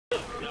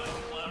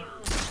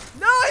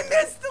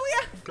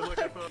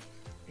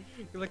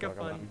You're like a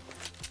fun.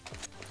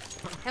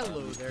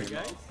 Hello there,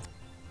 guys.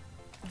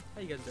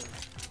 How you guys doing?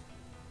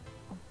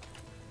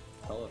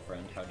 Hello,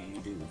 friend. How do you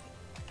do?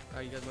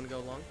 You guys want to go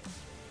along?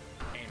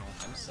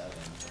 I'm 7.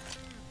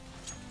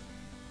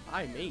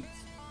 I'm 8.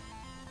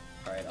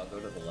 Alright, I'll go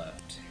to the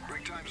left.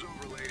 Break time's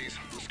over, ladies.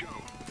 Let's go.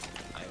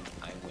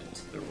 I went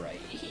to the right.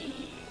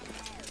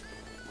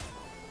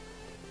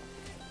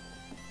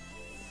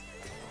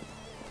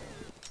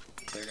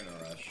 They're gonna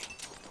rush.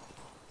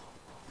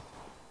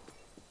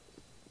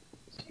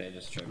 They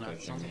just tried pushing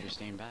sounds me. like you're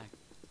staying back.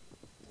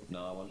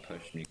 No, I won't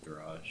push me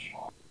garage.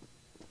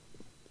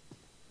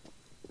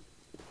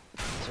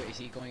 So is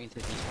he going into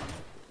this one?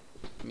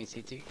 I mean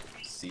CT?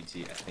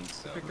 CT, I think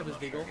so. Picked up I'm his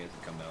not deagle. sure he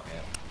hasn't come out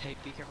yet. Hey,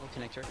 be careful,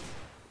 connector.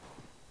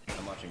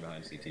 I'm watching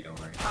behind CT, don't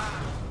worry.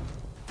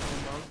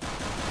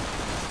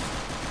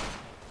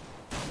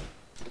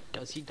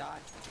 Does he die?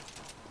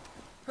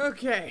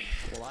 Okay.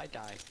 Will I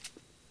die?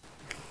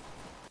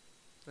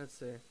 Let's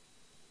see.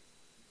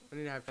 I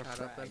need to have chat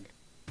up then.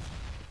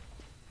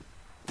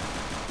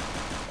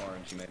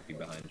 Orange, he might be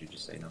behind you,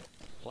 just say no.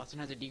 Watson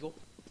has a deagle.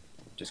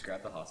 Just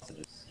grab the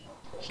hostages.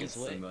 He's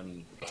Get lit. some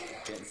money.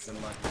 Get some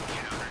money.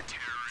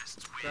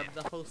 Grab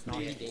the host.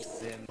 Get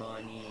some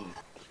money.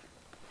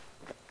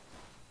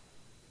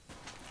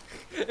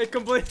 It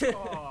completed.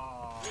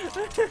 Oh.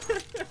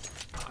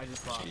 I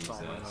just lost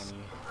all my Jesus.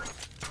 money.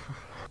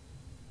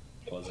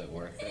 Was it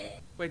worth it?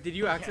 Wait, did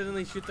you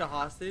accidentally shoot the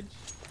hostage?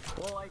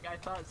 Well, like, I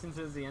thought since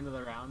it was the end of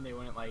the round, they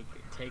wouldn't, like,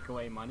 take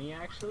away money,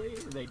 actually.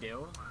 They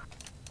do.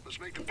 Let's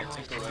make the It's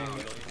party like loud.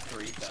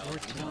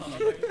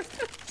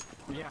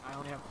 $3,000. Yeah, I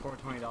only have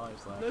 $420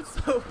 left. That's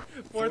so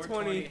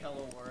 420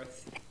 hella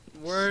worth.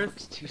 worth.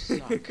 Sucks to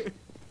suck.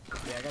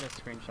 Yeah, I gotta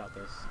screenshot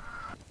this.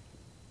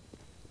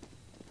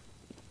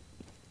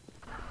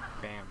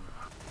 Bam.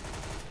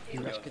 You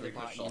Yo, rescued the three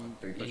push bot long,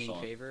 three in push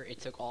long. favor. It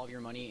took all of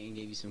your money and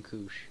gave you some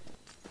koosh.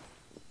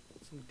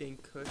 Some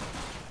dink kush.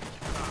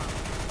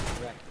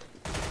 Correct.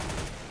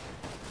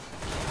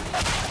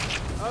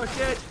 Oh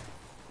shit!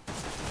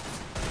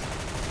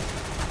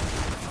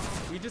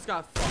 We just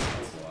got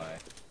fucked. Why?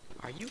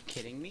 Are you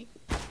kidding me?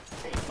 Oh,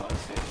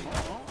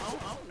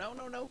 Oh, no,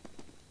 no, no.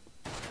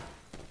 Oh,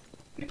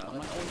 no,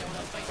 no.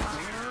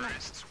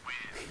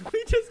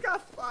 We just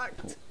got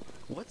fucked.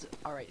 What's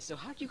alright? So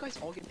how did you guys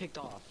all get picked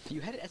off?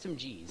 You had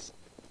SMGs.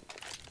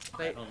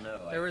 They, I don't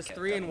know. there was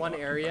 3 in one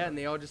area, and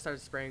they all just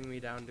started spraying me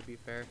down. To be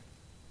fair.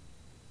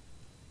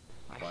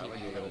 I Why hate would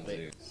you you a little go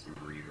bit. to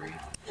Riri?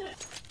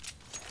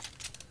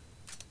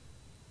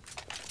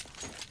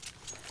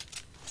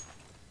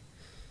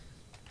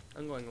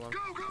 I'm going along. Go,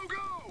 go,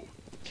 go!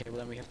 Okay, well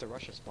then we have to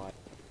rush a spot.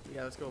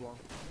 Yeah, let's go along.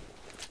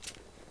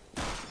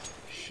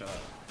 Shut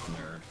up,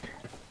 nerd.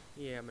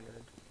 Yeah, I'm a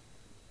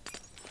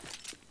nerd.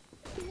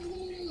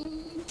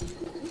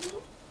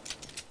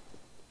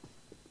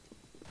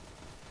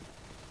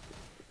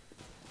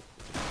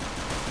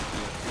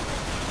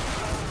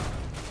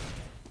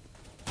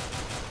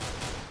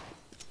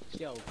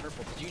 Yo,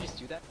 Purple, did you just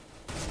do that?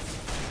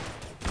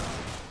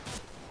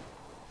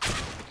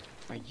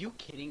 Are you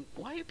kidding?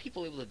 Why are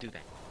people able to do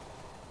that?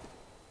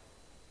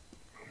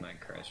 My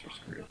Christ, you're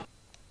screwed.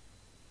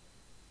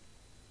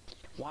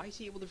 Why is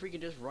he able to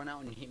freaking just run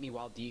out and hit me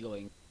while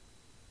deagling?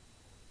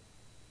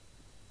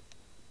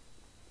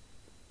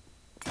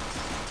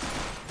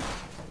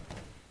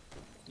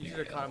 You should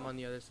have caught him on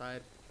the other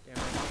side. Damn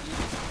it.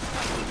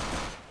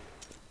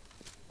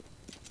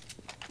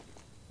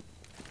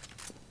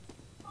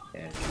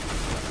 Yeah.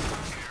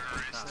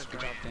 Good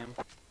job, fam.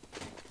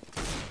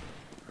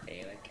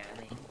 Hey, that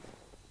Callie.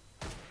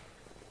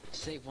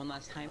 Save one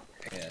last time.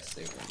 Yeah,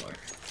 save one more.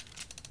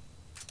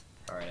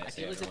 Alright, I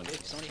see feel as everyone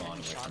if somebody spawn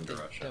hadn't away shot from the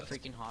Russia.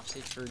 freaking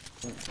hostage for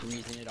no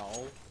reason at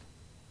all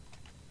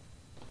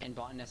and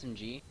bought an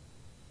SMG,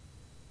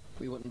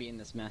 we wouldn't be in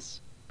this mess.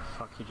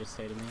 Fuck you just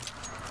say to me?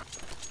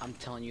 I'm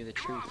telling you the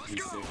truth. You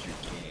said you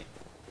can't.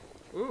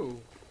 Ooh.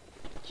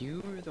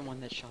 You were the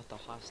one that shot the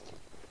hostage.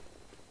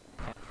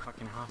 That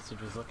fucking hostage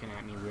was looking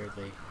at me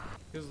weirdly.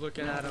 He was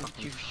looking at him.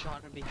 You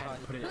shot him because.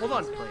 Put it Hold in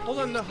on, his plate. hold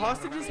on. The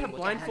hostages have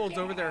What the heck? blindfolds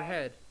over their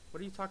head.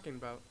 What are you talking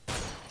about?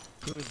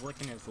 He was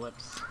licking his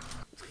lips.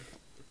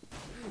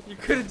 You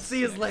couldn't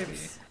see his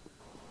lips.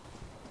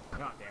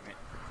 God damn it.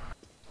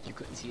 You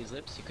couldn't see his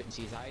lips, you couldn't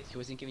see his eyes, he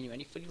wasn't giving you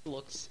any funny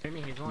looks. I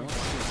mean, he's only. No.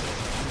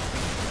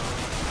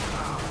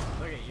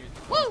 Look at you.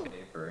 Woo!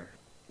 Paper.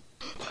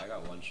 I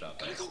got one shot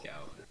by a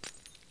scout.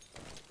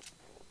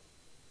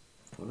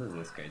 What is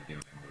this guy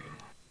doing,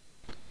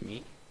 dude?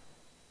 Me?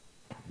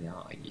 Yeah,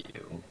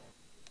 you.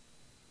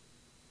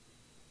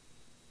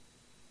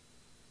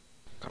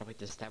 Gotta wait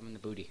to stab him in the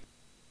booty.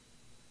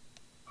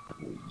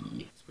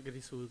 Wee. Spaghetti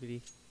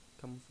swoogity.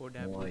 Come for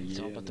that. Why, It's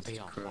all yeah, about the Mr.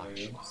 payoff, watch.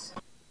 Krabs.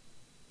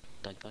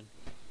 Dun dun.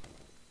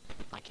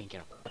 I can't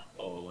get up.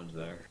 Oh, one's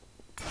there.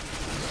 To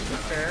be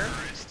fair,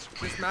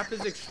 this map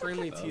is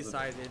extremely That was the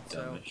T-sided,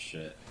 so dumbest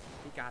shit.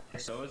 we got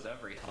this. So is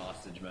every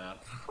hostage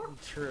map.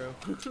 True.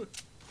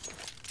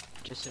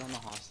 Just sit on the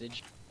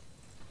hostage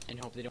and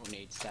hope they don't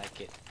nade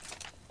stack it.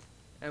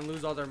 And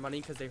lose all their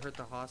money because they hurt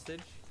the hostage.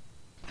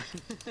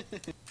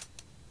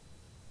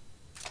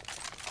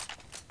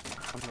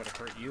 I'm gonna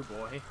hurt you,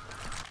 boy.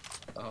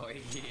 Oh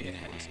yeah.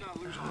 Let's not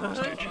lose Oh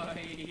hostage.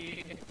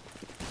 yeah.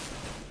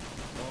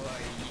 Oh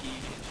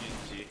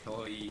yeah. GG.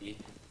 Oh yeah.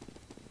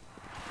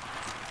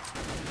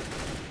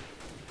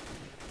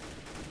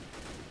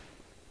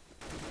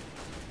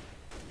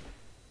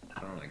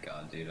 Oh my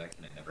god, dude, I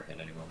can never hit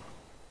anyone.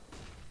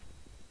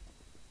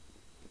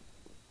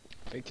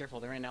 Be careful,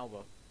 they're in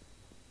elbow.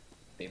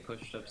 They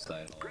pushed up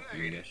side hall.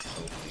 Grenade. You guys should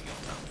hopefully get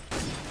them.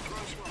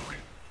 Throwing smoke.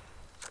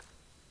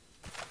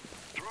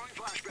 Throwing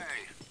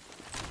flashbang.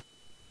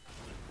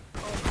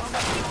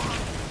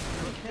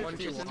 One,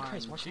 two, Jesus one.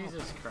 Christ, watch out.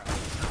 Jesus Christ.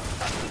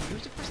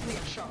 Who's the person that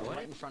got shot What?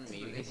 right in front of me?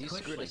 Dude, Because they you push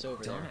screwed like us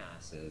over there.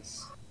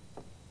 dumbasses.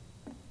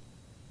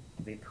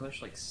 They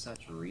push like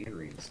such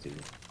rearies, dude.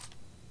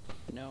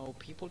 No,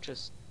 people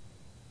just...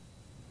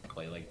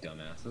 Play like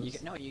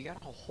dumbasses. No, you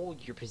gotta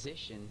hold your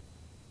position.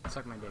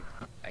 Suck my dick.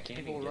 I can't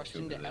People even get rushed to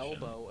a into position.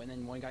 elbow, and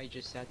then one guy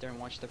just sat there and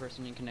watched the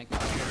person you connect. He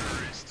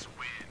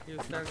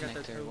was Not staring at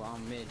that connector, too. well,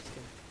 mid.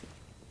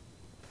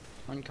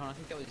 Uncon, I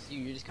think that was you.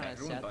 You just kind of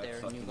Everyone sat but there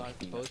and you fucking got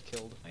Kino. both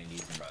killed.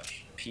 P90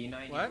 rush.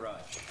 P90 What?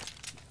 rush.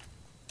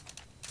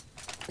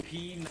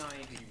 P90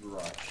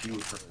 rush. You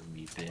heard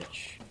me,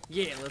 bitch.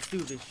 Yeah, let's do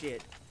this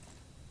shit.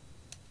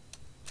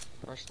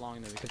 Rush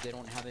long though because they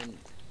don't have an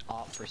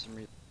op for some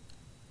reason.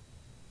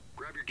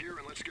 Grab your gear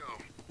and let's go.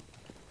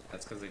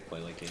 That's because they play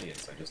like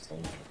idiots. I just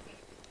told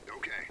you.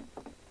 Okay.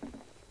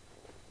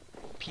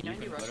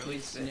 P90 can rush literally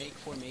means sit- snake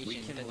formation. we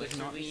can That does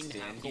not literally mean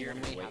stand half go here one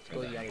and way, wait half for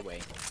go them. the other way.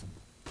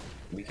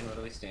 We can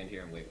literally stand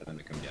here and wait for them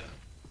to come get us.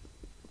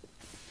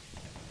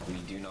 We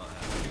do not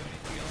have to do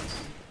anything else.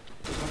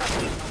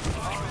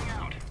 Firing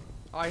out.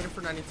 Oh, I hit him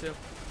for 92.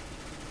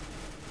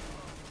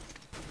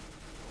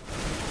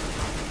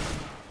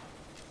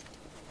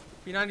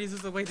 P90s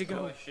is the way to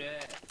go. Oh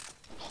shit.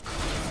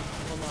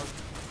 Hold on.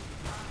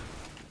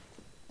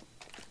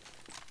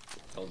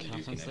 Told you, dude,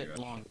 Nothing's P90 lit rush.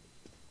 long.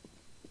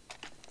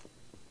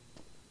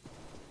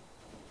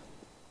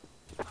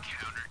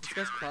 This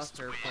guy's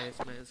crosshair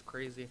placement is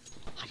crazy.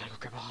 I gotta go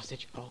grab a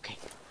hostage. Oh, okay.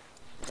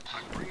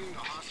 I'm bringing the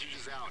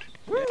hostages out.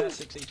 Yeah,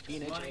 6 HP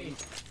and a Money. chain.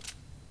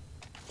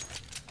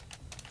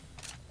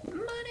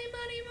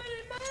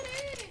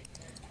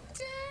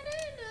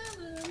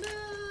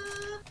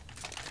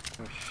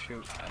 Oh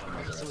shoot. I don't know the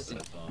Okay, rest so of listen,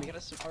 the song. we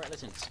gotta. Alright,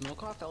 listen.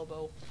 Smoke off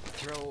elbow.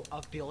 Throw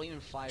a billion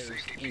fires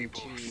Safety,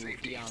 people, into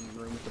safety. the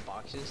room with the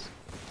boxes.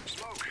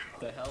 Smoke.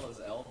 The hell is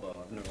elbow?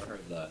 I've never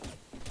heard that.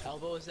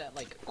 Elbow is that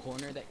like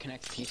corner that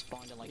connects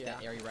T-spawn to like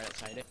that Yeah. area right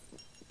outside it.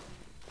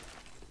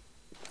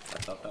 I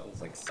thought that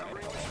was like side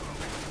Covering with hall.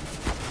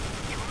 smoke.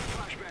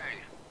 Throwing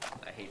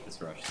flashbang. I hate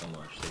this rush so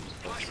much. They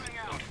just push.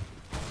 Flashbang out.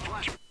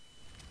 Flash.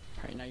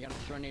 Alright, now you gotta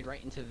throw a nade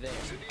right into there.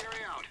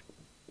 Incendiary out.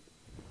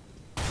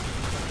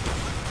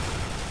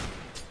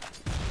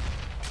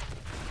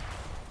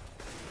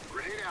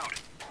 Grenade out.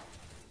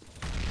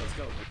 Let's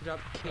go. Good job.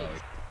 Oh,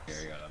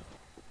 here you got him.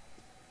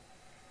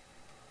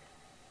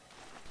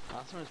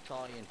 Last one is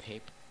probably in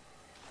paper.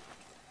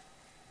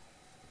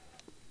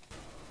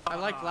 I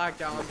like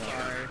lagged out, I'm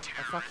sorry.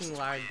 I fucking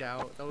lagged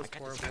out. That was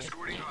horrible.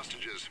 Escorting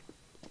hostages.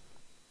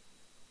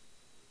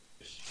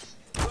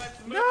 Let's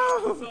move,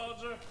 No!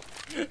 soldier.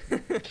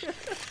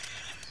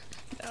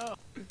 No.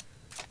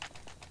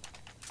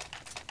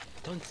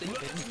 Don't say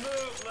Let's it.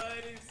 move,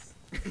 ladies.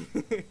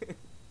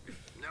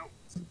 No.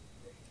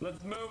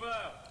 Let's move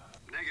out.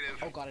 Negative.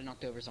 Oh god, I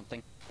knocked over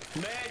something.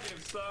 Negative,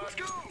 Let's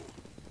sergeant. go.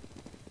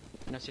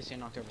 No, seriously, I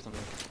knocked over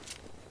something.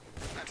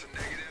 That's a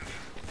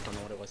negative. Don't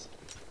know what it was.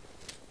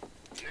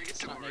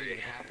 It's not negative, Negatory.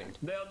 it happened.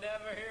 They'll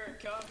never hear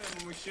it coming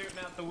when we're shooting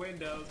out the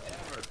windows,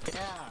 ever.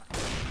 Yeah.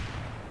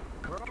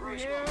 We're over Throwing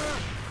here. smoke.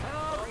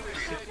 Holy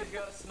shit, you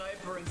got a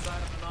sniper inside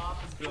of an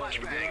office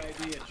building. Flashbang.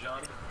 Good idea,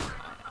 Johnny.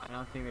 I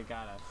don't think they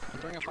got us. I'm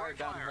throwing a fire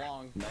down Fire.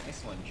 long.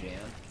 Nice one, Jan.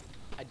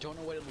 I don't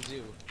know what it'll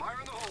do. Fire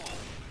in the hole.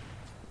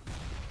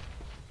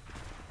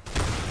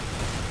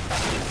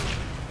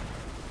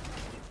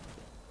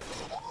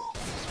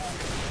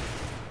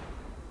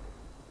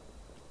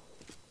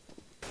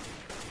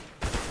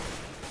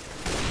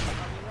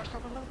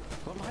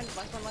 Go behind,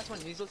 last one.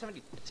 He's low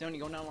 70. 70,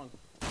 going down long.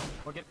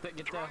 Well, get the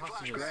Throwing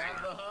hostages. flashbang.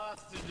 Grab the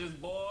hostages,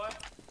 boy.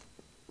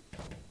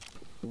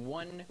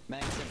 One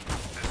mag 70.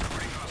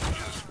 Escorting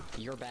hostages.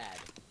 You're bad.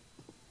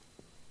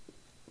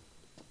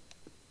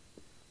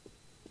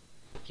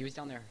 He was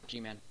down there,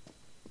 G-Man.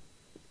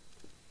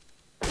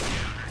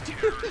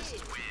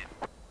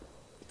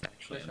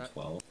 Actually, Nice I'm shot.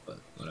 12, but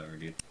whatever,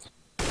 dude.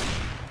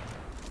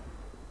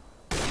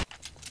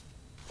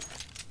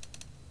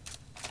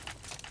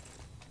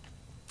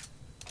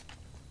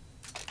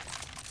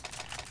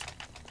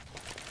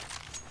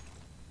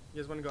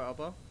 You guys wanna go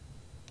elbow?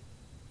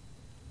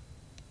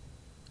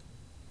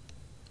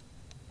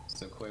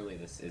 So clearly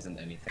this isn't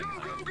anything I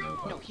Go, know go,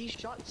 about. No, he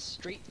shot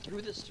straight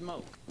through the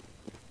smoke.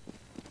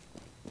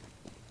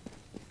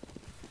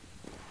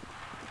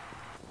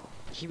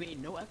 He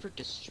made no effort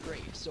to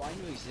strafe, so I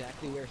knew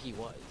exactly where he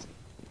was.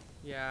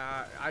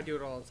 Yeah, I do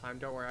it all the time.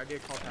 Don't worry, I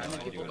get called I And know, then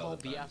I people do it all call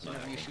the time. BS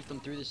whenever you shoot them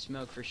through the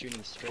smoke for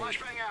shooting straight.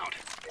 Flashbang out.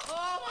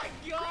 Oh my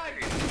god!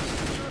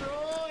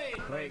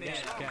 Wait,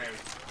 guys.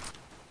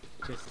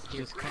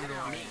 Just come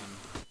around.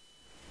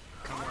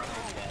 Come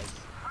around, guys.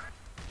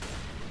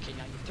 Okay,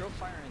 now you throw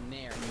fire in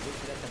there and you wait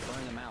for that to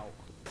burn them out.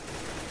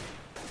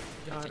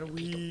 Gotta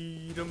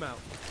weed them out.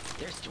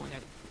 There's doing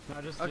that.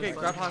 No, just Okay, just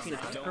grab let me-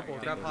 hostage. Purple,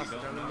 grab hostage.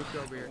 I'm gonna move you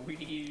over here. I'm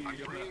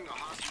bringing the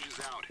hostages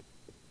out.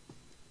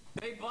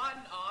 They bought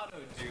an auto,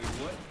 dude.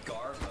 What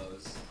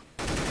garbos?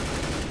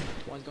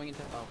 One's going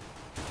into. Oh.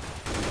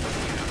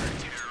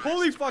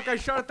 Holy fuck, I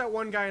shot at that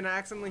one guy and I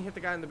accidentally hit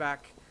the guy in the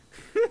back.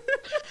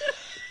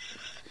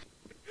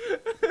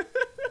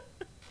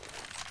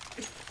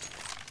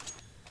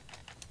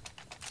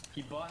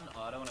 He bought an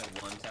auto and I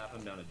one-tap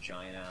him down a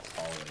giant-ass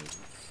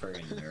hallway.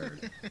 Friggin'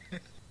 nerd.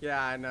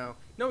 Yeah, I know.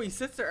 No, he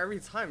sits there every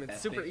time.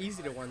 It's super Epic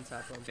easy to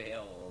one-tap him.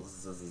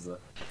 Fails.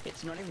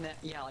 It's not even that.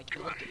 Yeah, like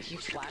look, he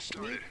flashed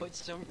me, but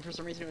for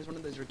some reason it was one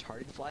of those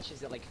retarded flashes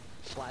that like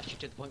flash you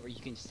to the point where you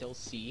can still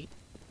see.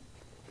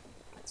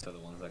 So the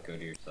ones that go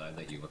to your side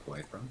that you look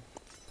away from?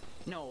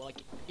 No,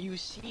 like you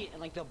see it in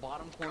like the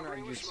bottom corner of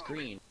your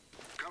screen.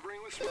 Covering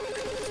with smoke.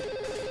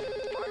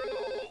 Fire in the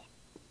hole.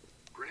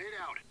 Grenade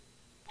out.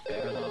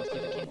 Let's see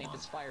if we can't make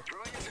this fire.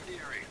 Throwing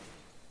incendiary.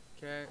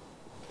 Okay.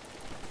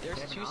 There's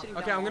two sitting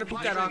down. Okay, I'm gonna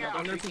peek that auto. auto.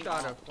 I'm gonna peek the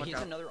auto. Watch He's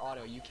out. another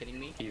auto. Are you kidding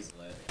me? He's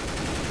lit.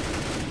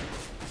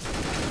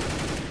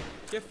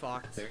 Get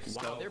fucked. They're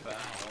Wow, so they're bad.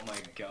 bad. Oh my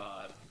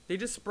god. They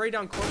just spray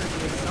down corners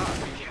and they stop.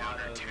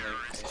 Autos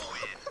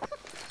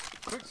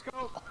like Quick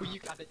scope. Oh, you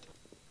got it.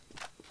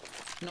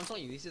 No, I'm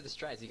telling you, these are the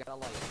strats. You gotta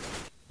like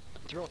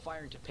throw a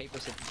fire into paper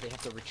so they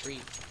have to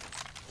retreat.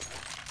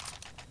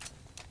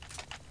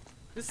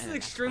 This is And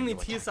extremely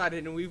that's when you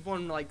T-sided and we've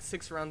won like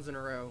 6 rounds in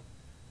a row.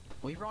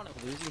 We were on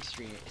a losing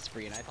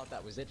spree, and I thought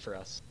that was it for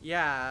us.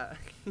 Yeah.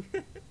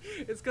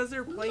 It's because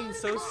they're playing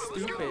so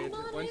stupid.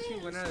 Once you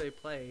win how they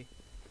play.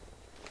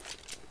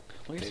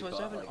 Well, you're They supposed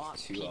to have bought, an like, op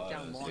two peek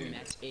down autos, long, dude. and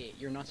that's it.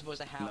 You're not supposed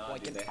to have Nah,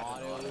 like dude, an they have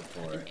an auto, auto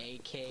for an it.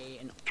 AK,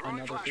 and Throwing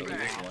another flashbang. You freaking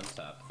just op.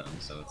 one-tap them,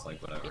 so it's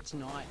like whatever. It's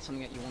not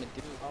something that you want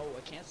to do. Oh,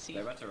 I can't see.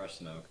 They're about to rush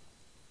smoke.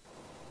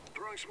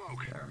 Throwing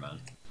smoke. Never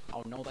mind.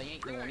 Oh no, they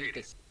ain't. They won't eat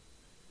this.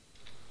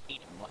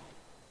 Eat him. What?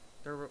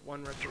 They're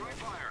one right Throwing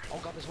fire. Oh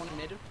god, there's one in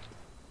mid.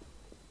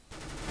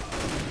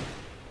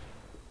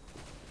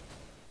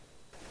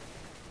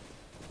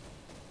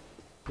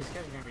 These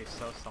guys are gonna be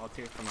so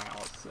salty for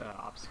my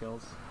op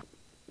skills.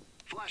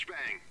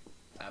 Flashbang.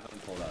 I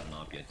haven't pulled out an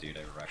op yet, dude.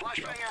 I wrecked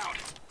you. Flashbang out.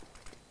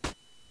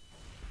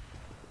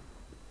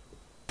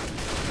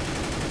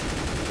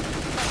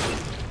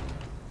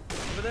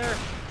 over there.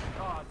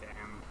 Oh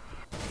damn.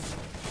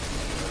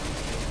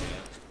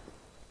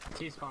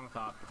 T-spawn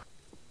top.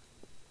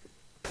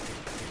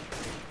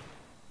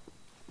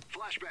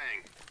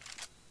 Flashbang.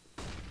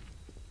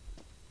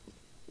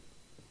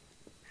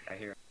 I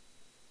hear.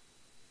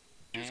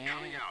 He's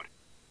coming out.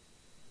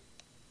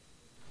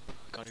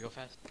 Gotta go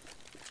fast.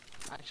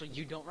 Actually,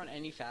 you don't run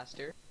any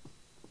faster.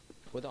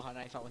 With a hot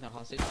knife out with no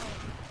hostage.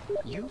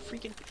 You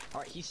freaking.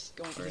 Alright, he's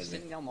going. Where He's is he?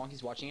 sitting down long.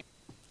 He's watching it.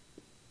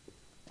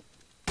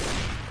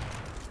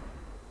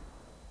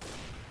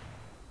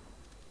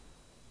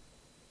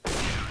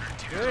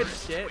 Good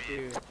shit,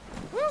 dude.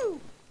 Woo!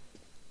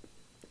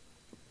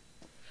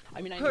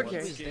 I mean, I knew Okay. he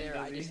was Skin there.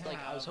 I does he just like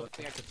I was have?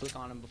 hoping I could flick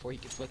on him before he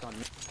could flick on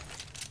me.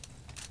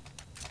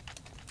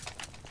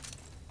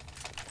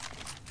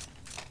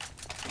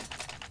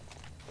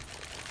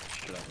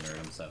 Shut up, nerd.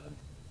 I'm 7.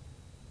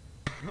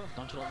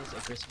 Don't you love this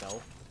Icarus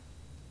fell?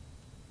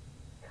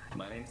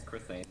 My name's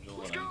Chris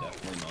Angel, and I'm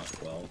definitely not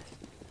 12.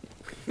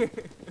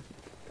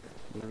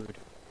 Rude.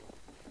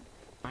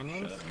 My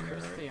name's Shut up,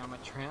 Christy. I'm a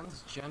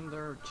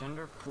transgender,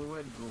 gender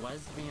fluid,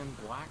 lesbian,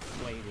 black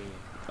lady.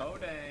 Oh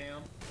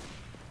damn.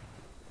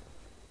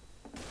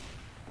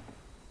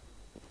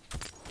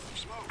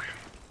 Smoke.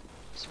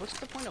 So what's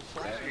the point of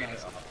I haven't flashing got it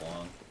us? off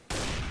long.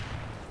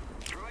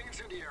 Throwing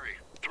incendiary.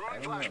 I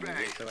Throwing don't know. Maybe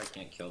flashbang. it's so I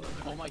can't kill them.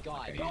 Oh my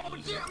god. Okay, Oh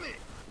damn it!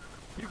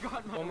 You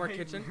got my One more right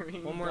kitchen,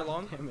 green, one more god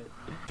long. Damn it.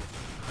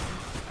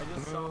 I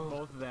just saw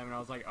both of them and I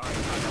was like, alright,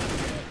 I gotta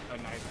get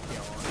a nice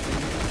kill.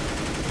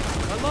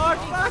 Unlock!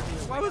 Fuck!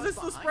 Why was it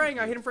still behind spraying?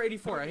 I you. hit him for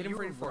 84. I hit him You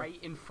for were 84. right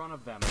in front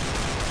of them.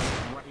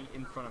 Right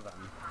in front of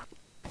them.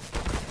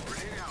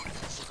 Grenade out.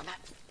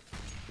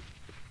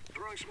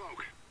 Throwing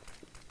smoke.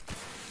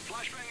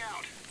 Flashbang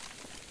out.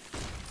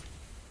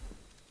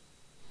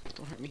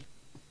 Don't hurt me.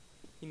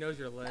 He knows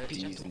you're lit.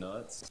 These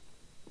nuts.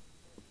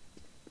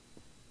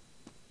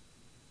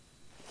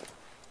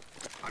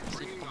 I'm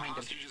bringing the behind him.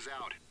 hostages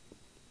out.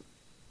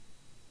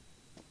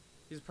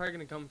 He's probably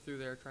gonna come through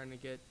there trying to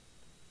get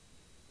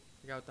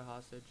out the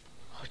hostage.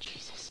 Oh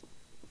Jesus.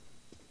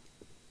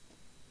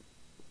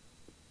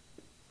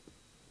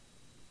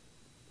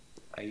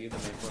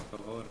 Ayúdame, por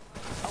favor.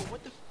 Oh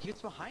what the? He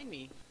gets behind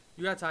me.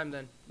 You got time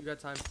then. You got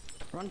time.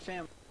 Run,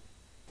 fam.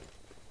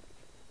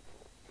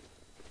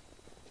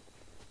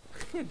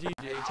 GG.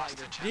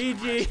 Tiger.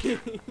 GG.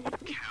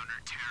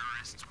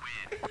 Counter-terrorists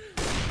win.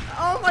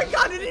 Oh my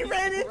god, and he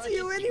ran into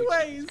you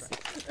anyways!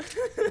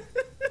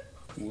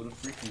 What a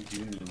freaking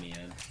doomy,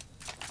 man.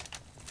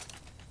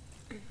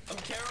 I'm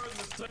carrying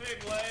this thing,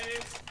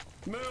 ladies!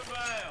 Move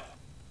out!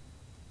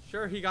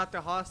 Sure, he got the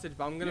hostage,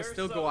 but I'm gonna You're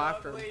still so go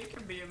after ugly, him. you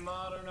can be a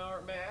modern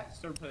art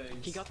masterpiece.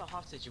 He got the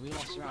hostage and we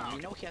lost round.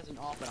 We know he has an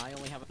off, but I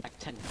only have like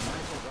 10. Might as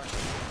well rush him.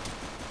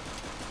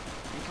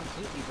 And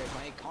completely break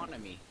my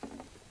economy.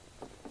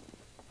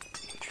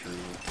 True.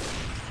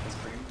 It's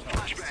pretty much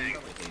Flashbang.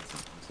 probably hates him,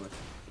 honestly.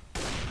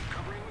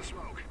 Covering the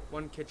smoke.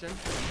 One kitchen.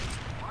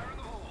 Fire in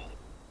the hole.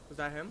 Was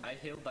that him? I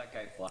healed that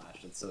guy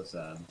Flash, it's so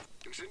sad.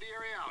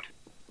 Incendiary out.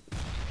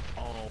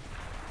 Oh.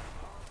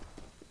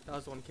 That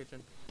was one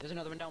kitchen. There's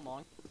another one down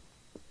long.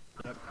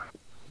 Yep.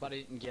 But I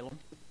didn't kill him.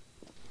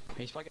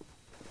 He's fucking.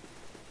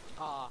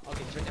 Ah,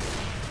 okay, he's right there.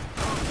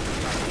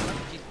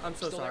 He's I'm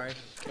so still there. sorry.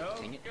 Oh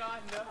Dang it. god,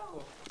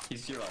 no!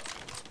 He's here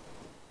left.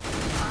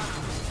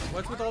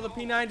 What's with all the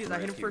P90s? I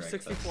hit him Right, for right,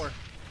 64.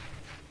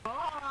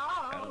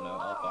 I don't know,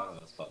 all 5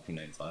 of us fought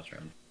P9s last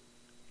round.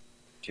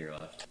 To your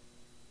left.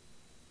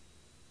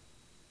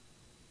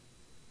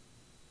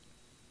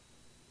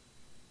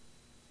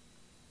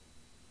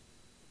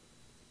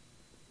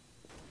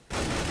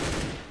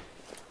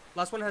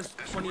 Last one has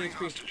 20 Escorting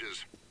HP.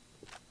 hostages.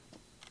 It's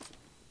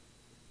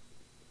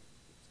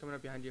coming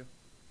up behind you.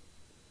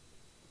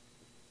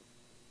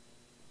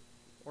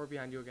 Or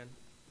behind you again.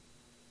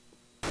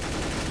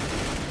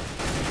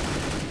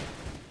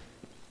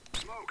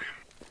 Smoke.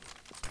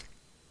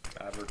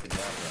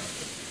 Abracadabra.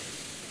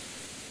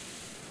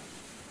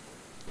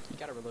 You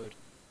gotta reload.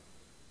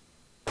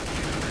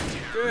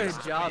 Good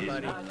job, You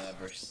buddy. will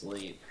never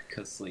sleep,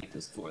 cause sleep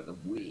is for the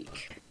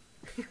weak.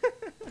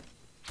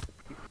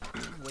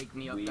 Wake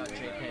me up, We that will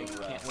JK. never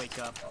Can't rest. wake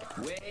up.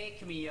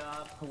 Wake me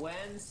up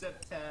when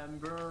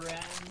September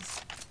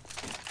ends.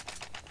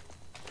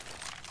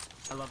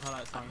 I love how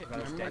that song's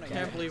about his remember dad. when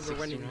I can't believe we're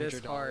winning this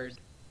 $1,600. hard.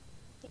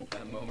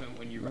 That moment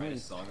when you write a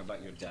song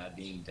about your dad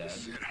being dead.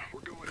 This is it.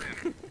 We're going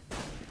in.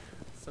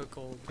 So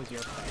cold. Cause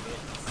you're a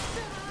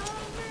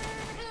faggot.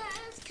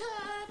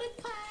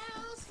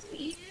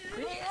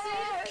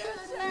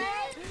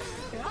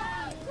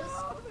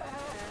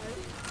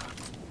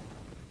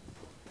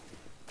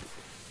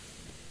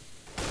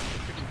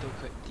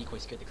 Freaking decoy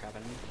scared the crap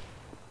out of me.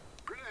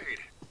 Grenade.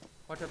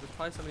 Watch out, there's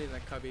probably somebody in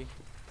that cubby.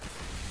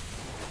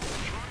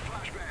 Throwing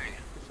flashbang.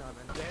 Good job,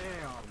 man.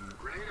 Damn.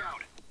 Grenade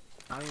out.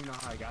 I don't even know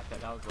how I got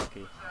that. That was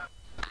lucky.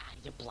 Ah,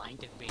 you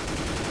blinded me.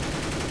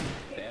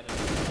 They had I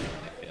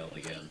failed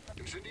again.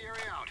 Incendiary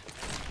out.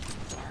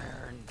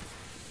 Burn.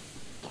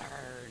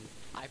 Burn.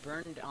 I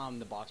burned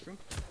the box room.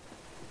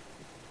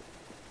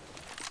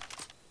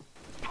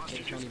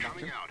 Hostages Tony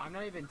coming Buster. out. I'm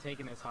not even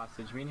taking this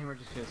hostage. Me and him are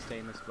just gonna stay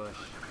in this bush.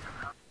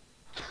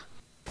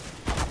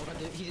 Oh, God,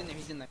 he's in there,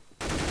 he's in there.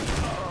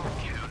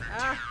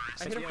 Ah!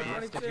 I hit him Get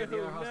for the 22.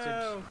 other hostage.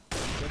 No! Get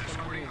the money.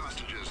 Escorting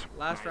hostages.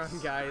 Last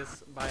round,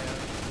 guys. By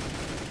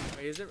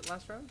wait, is it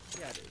last round?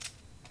 Yeah, it is.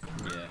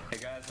 Yeah. Hey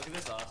guys, look at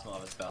this awesome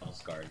office battle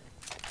scarred.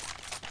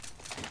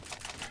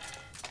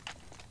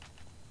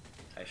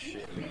 I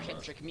shit you You can't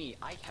not. trick me,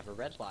 I have a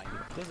red line.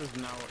 There's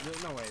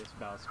no way this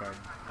battle scarred.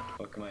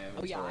 Look at my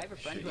Oh yeah, inventory. I have a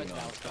friend who Shit has you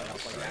battle not. scar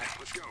out like that.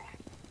 Let's go.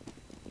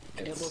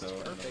 It It's looks so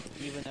perfect,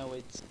 even though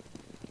it's...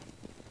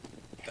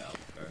 battle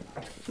scarred.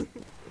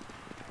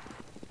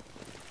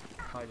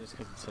 Probably just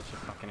because it's such a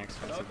fucking Oh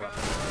expensive god!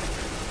 weapon.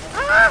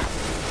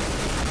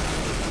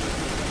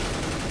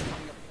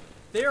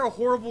 They are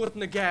horrible with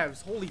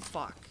Nagavs. Holy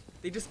fuck.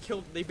 They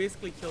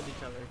basically killed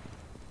each other.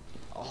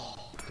 Oh,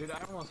 Dude,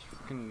 I almost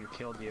fucking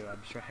killed you.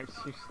 I'm sure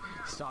you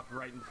stopped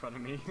right in front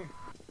of me.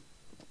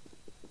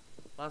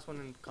 Last one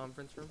in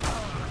conference room.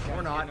 Guys,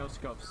 Or not. No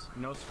scopes.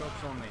 No scopes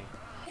only.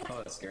 Oh,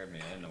 that scared me.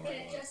 I didn't know where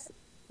it was.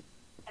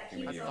 Give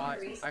me your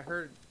I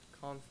heard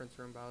conference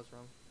room, but I was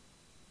wrong.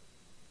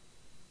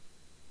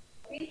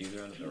 He's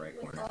around in the right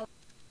corner.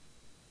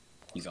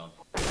 He's on.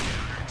 Get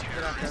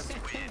off, guys.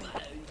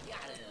 Got him.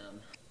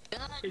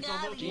 It's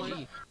almost GG.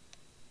 like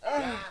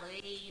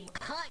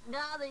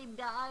Got him,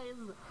 guys.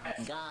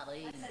 Got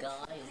him,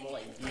 guys.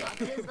 Like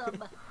autism.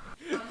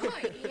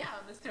 Yeah,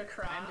 Mr.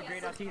 Krabs. I'm the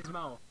great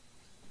autismo.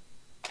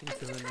 He's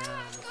doing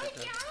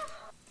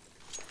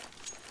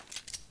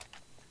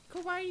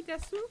Kawaii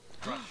desu?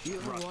 You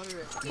have a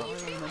water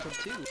elemental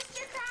too.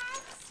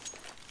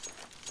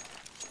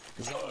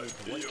 Zod,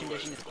 what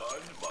condition is it?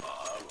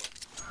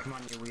 Come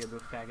on, you weirdo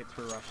faggots,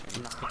 we're I'm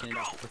rushing. not picking it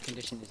up. What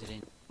condition is it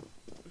in?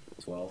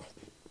 12.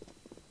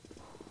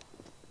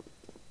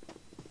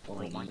 Oh,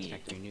 Only mine me.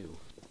 detector new.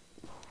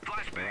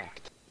 Flashbang.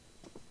 Correct.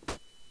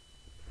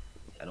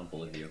 I don't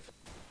believe you.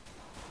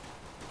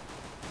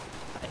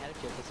 I had a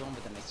kill this one,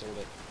 but then I sold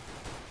it.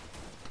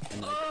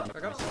 And then I I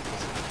crunched got-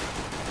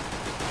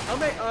 myself. I'll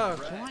make. Oh,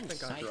 Come on, thank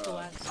God. snipe the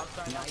last.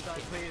 Outside, Knife outside,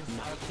 him. please.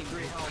 Knife him.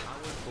 Three health.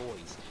 Our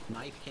boys.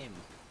 Knife him.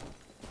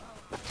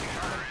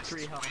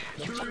 3 health.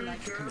 Don't try to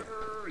knife him. Come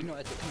here. No,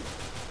 that's it. Come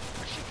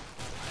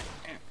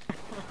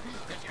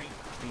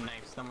here.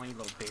 Knife someone, you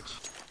little bitch.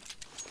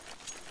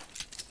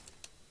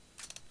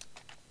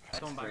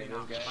 Someone buy me Those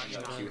knock. guys Buy me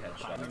got knock. 2 Buy me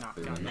headshots. knock.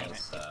 Boom, God damn that it. was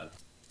sad.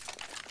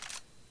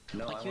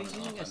 No, Like I he was want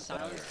an using a offense better.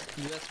 silenced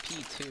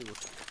USP too.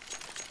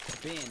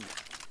 Bin.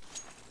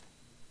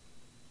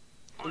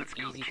 It's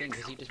an easy thing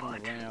because he just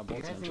want to run out of You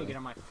bullets. guys need to get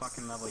on my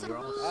fucking level. You're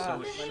all Ah, so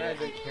my shit. eyes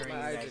I'm are- carrying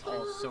my you eyes guys are-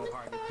 all so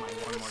hard with my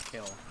one more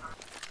kill.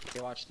 Okay,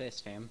 watch this,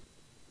 fam.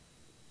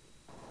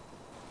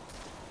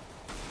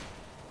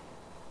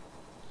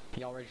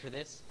 Y'all ready for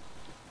this?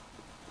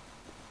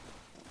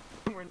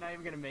 We're not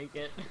even gonna make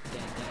it.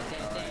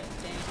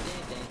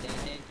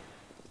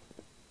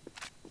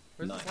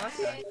 Where's Nice. this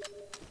last guy?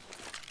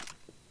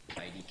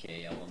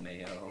 IDK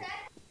LMAO.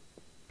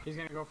 He's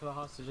gonna go for the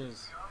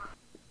hostages.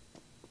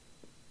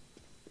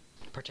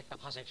 Protect the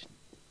hostage.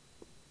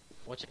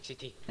 We'll check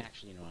CT.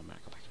 Actually, you know what, I'm gonna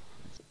go back.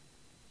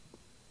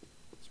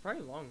 It's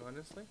probably long,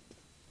 honestly.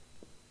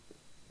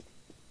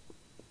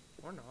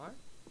 Or not.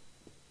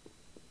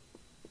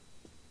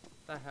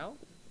 The hell?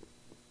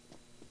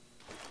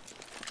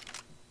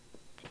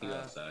 He's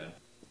outside.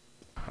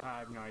 I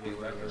have no idea He's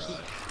where right he is.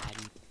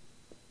 garage.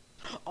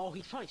 Oh,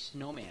 he's probably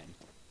Snowman.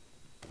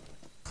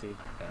 See.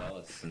 The hell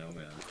is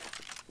Snowman?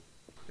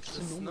 It's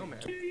the snowman.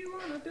 Do you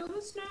wanna build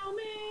a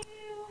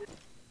snowman?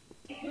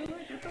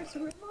 Like a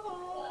person with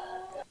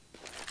love.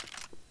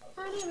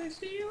 I never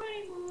see you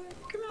anymore.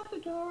 Come out the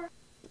door.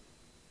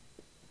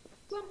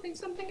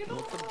 Something at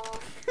all.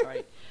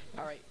 Alright,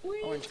 alright.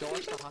 Orange, go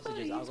watch the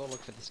hostages. I'll go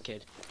look for this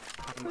kid.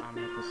 I'm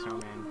with the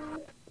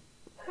snowman.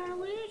 I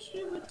wish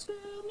you would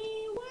tell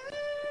me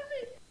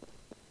why.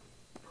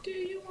 Do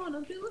you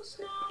wanna build a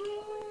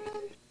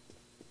snowman?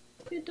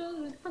 It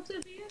doesn't have to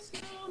be a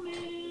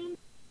snowman.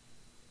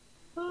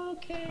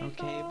 Okay.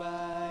 Okay,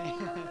 bye.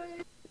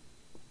 Okay.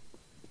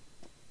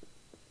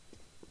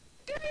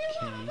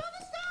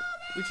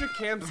 We should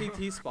camp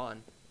CT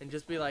spawn and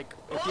just be like,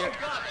 if Oh you god,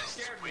 that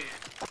scared me.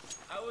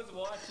 I was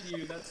watching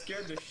you. That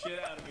scared the shit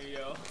out of me,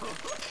 yo.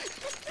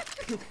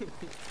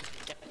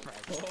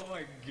 Oh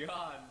my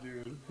god,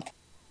 dude.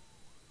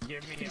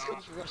 Give me He's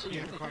off. rushing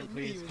Unicorn, in.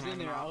 please. He was can I in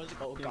there. not? I was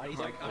like, oh god, he's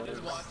Like, I'm like,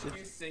 just watching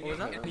you singing, was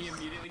that? and he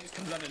immediately just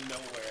comes out of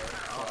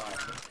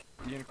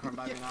nowhere. Unicorn,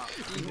 buy me not.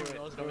 He Do knows it.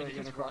 already. Do it, He's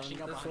Unicorn.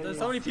 rushing up This on way there's we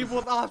so go. many people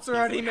with ops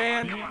already,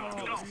 man. You wanna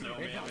build a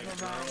snowman,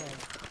 It's bro.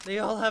 They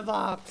all have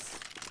ops.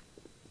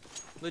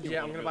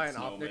 Legit, I'm gonna buy an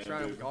op Snowman, next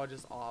round. dude. We all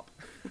just op.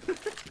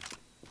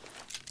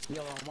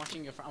 yo, I'm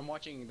watching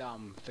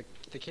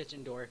the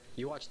kitchen door.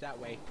 You watch that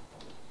way.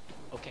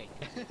 Okay.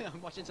 I'm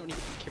watching somebody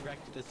get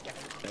wrecked with this guy.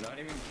 They're not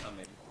even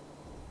coming.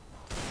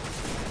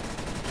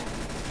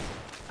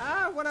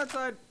 Ah, one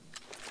outside.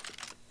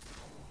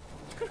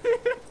 You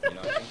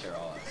know, I think they're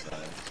all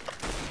outside.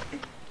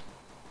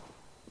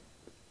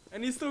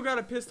 And he still got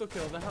a pistol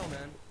kill. The hell,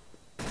 man.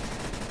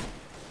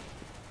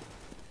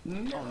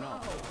 No. Oh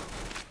no.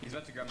 He's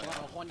about to grab my Wow,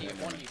 op. Juan, No, no,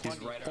 no. He's Juan,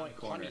 right around the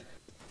corner. Juan.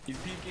 He's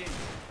peeking.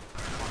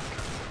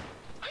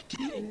 I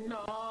did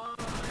not.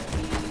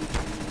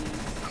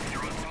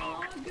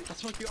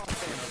 That's what you are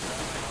saying.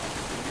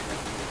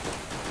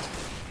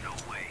 No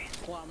way.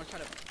 Hold on, I'm gonna try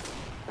to.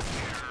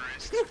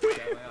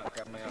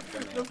 Grab my op.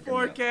 The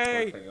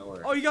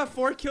 4K. Oh, you got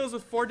 4 kills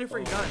with 4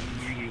 different guns.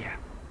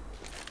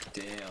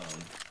 Damn.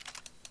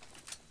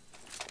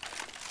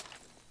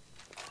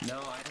 No,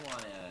 I don't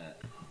want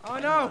it. Oh I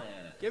no! want it.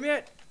 Give me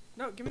it.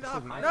 No, give me the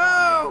op. my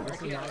No! This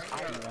is my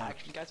fucking round.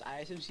 Actually, guys, I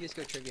have some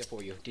CSGO trivia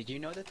for you. Did you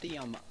know that the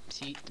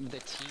T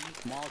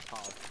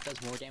Molotov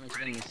does more damage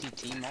than the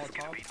CT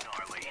Molotov?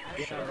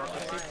 Yeah, bro,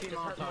 16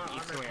 Molotov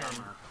eats away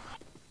armor.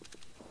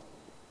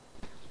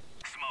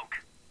 Smoke.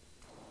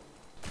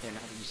 Yeah, now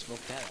that you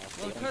smoke that off.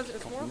 Well, they because don't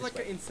it's come more from of like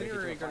this an way. They get to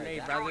incendiary a fire. grenade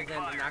That- rather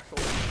than an actual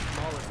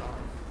Molotov.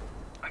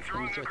 I'm Then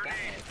throwing you a throw it that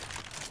grenade.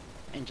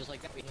 way. And just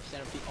like that, we have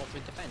set up the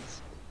ultimate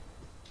defense.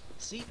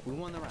 See? We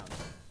won the round.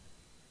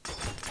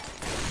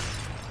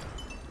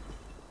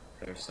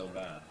 They're so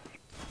bad.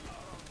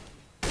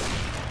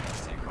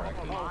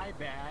 Oh, my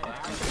bad. I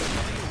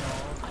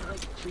like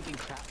freaking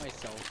crap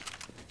myself.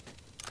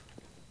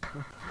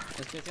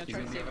 This guy's gonna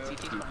try to He's save gonna a never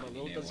CT keep bomb, but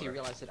little me does he anymore.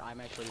 realize that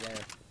I'm actually there.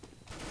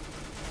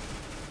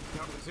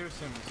 No, Zeus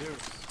him,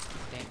 Zeus.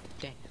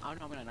 Dang. I don't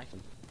know, I'm gonna knife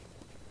him.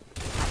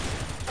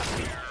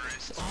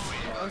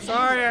 I'm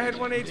sorry, I had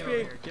 1 Get over HP.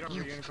 here, get over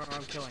here, Unicorn,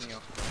 I'm killing you.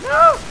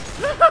 No!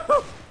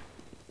 No!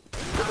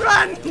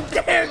 Run!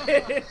 Damn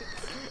it!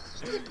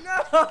 No,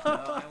 No!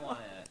 I want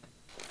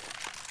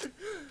it.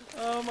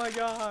 Oh my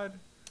god.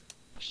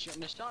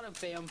 Shouldn't have shot him,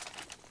 fam.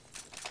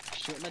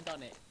 Shouldn't have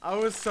done it. I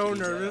was so He's,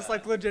 nervous,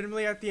 like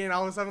legitimately at the end, I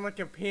was having like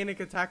a panic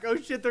attack. Oh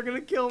shit, they're gonna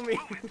kill me.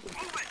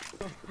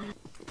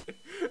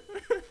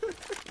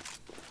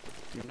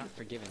 You're not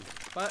forgiven.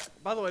 But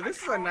by the way, this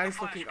is a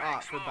nice looking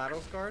op with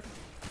battle scarred.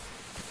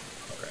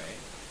 Right.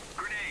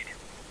 Grenade.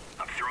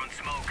 I'm throwing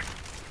smoke.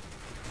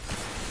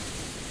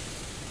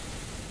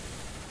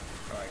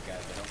 Alright,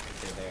 guys, I don't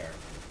think they're there.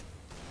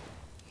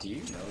 Do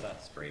you know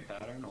that spray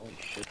pattern? Holy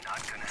shit.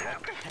 Not gonna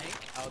happen. Hank?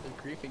 Oh,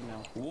 they're griefing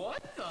now.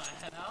 What the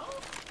hell?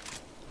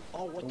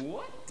 Oh, what?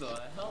 What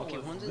the hell? Okay,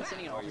 was one's in that?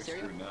 sitting in Oh, office you're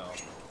area. screwed now.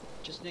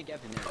 Just Nick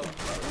Evan there. Oh, One's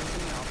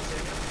in the office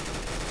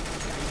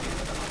area.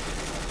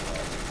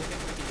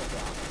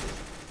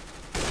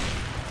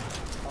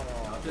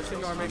 Just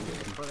ignore me.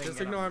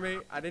 Just ignore me.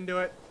 I didn't do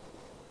it.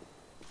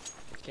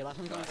 Okay, last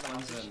one's going for the Last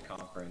one's hostage. in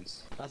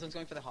conference. Last one's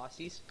going for the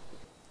hosties.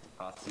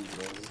 Hostage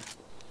rolls.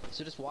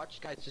 So just watch,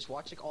 guys. Just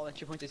watch like all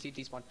entry points to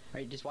CT spawn.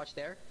 Alright, just watch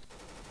there.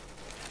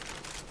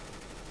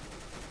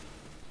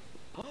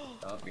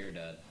 Oh, you're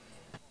dead.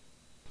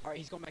 Alright,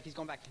 he's going back. He's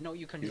going back. No,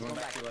 you couldn't. He's He's going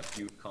going back back. to left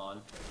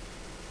Yukon.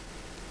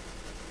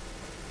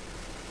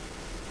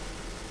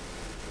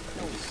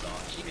 No, You saw.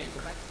 G-Man,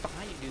 go back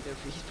behind you, dude.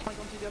 He's probably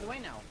going through the other way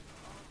now.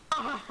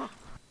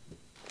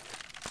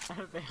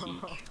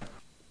 Available.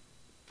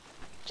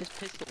 Just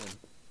pistol him.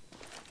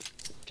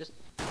 Just.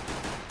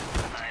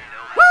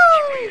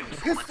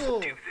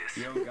 Pistol!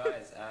 Yo,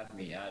 guys, add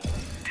me, add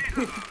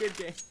me. Good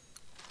game.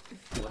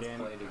 Let's Again.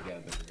 play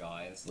together,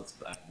 guys. Let's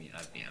add me,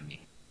 add me, add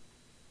me.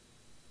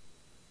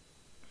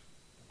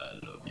 I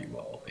love you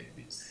all,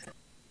 babies.